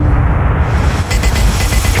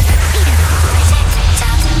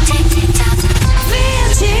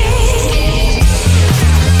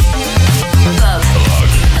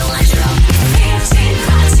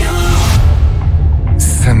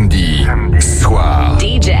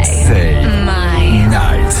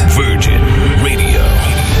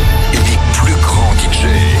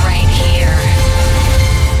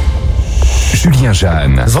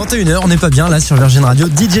Jeanne. 21h, on n'est pas bien là sur Virgin Radio.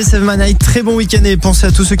 DJ Save My Night, très bon week-end et pensez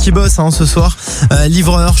à tous ceux qui bossent ce soir.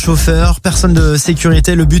 Livreurs, chauffeurs, personnes de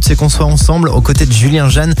sécurité. Le but c'est qu'on soit ensemble aux côtés de Julien,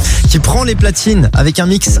 Jeanne qui prend les platines avec un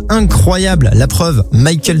mix incroyable. La preuve,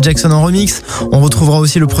 Michael Jackson en remix. On retrouvera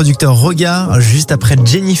aussi le producteur Regard juste après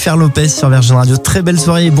Jennifer Lopez sur Virgin Radio. Très belle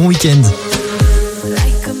soirée et bon week-end.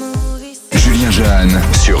 Julien, Jeanne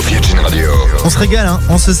sur Virgin Radio. On se régale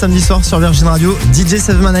en ce samedi soir sur Virgin Radio. DJ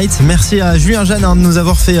Save My Night. Merci à Julien, Jeanne de nous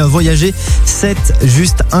avoir fait voyager. 7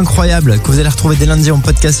 juste incroyable que vous allez retrouver dès lundi en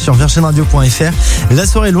podcast sur virginradio.fr. La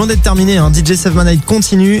soirée est loin d'être terminée. DJ Save My Night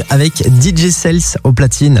continue avec DJ Sales au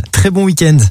platine. Très bon week-end.